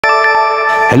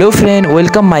Hello friend,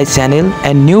 welcome my channel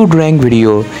and new drawing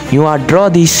video. You are draw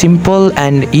this simple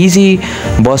and easy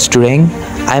bust drawing.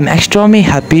 I am extremely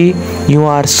happy you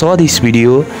are saw this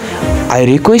video. I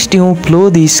request you follow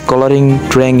this coloring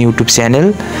drawing YouTube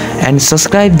channel and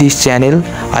subscribe this channel.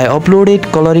 I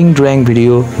uploaded coloring drawing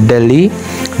video daily.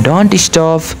 Don't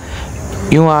stop.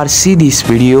 You are see this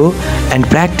video and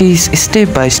practice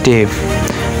step by step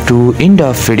to end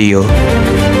of video.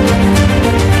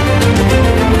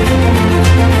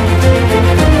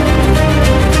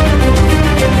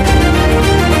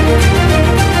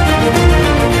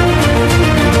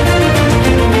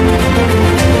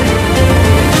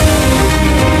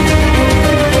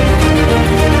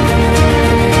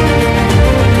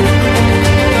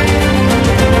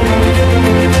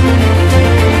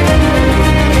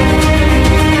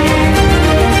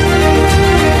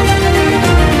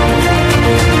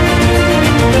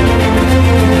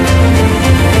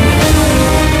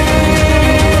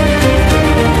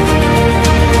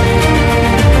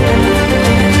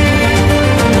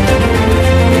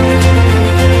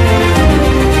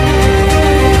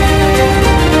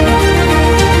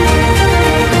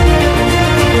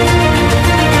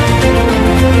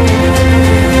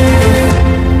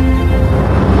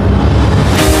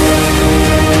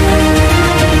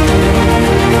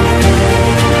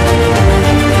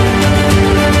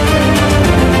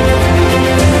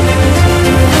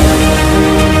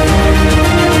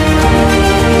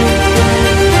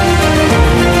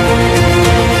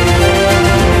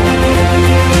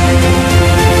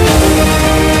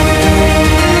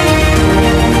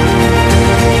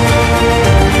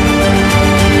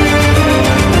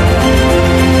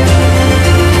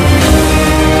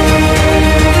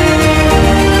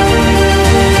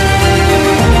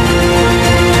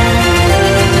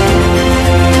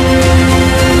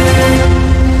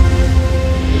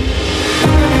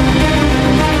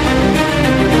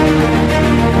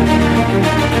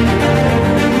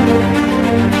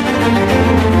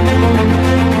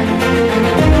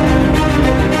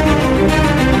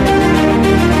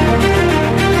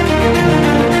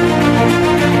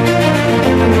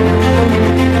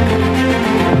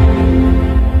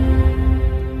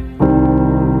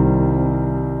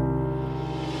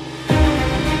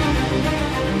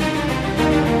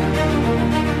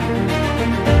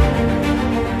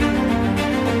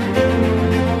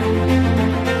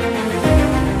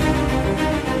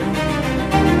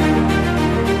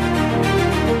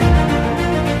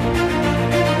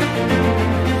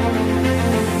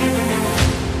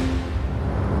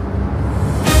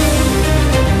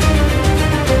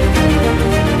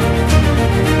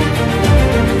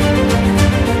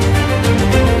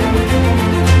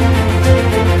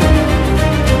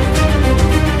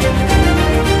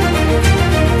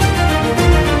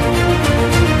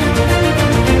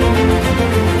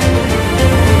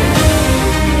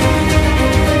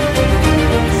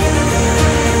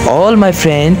 All my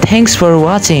friend, thanks for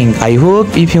watching. I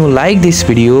hope if you like this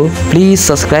video, please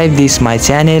subscribe this my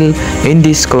channel in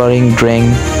this coloring drawing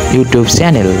YouTube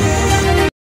channel.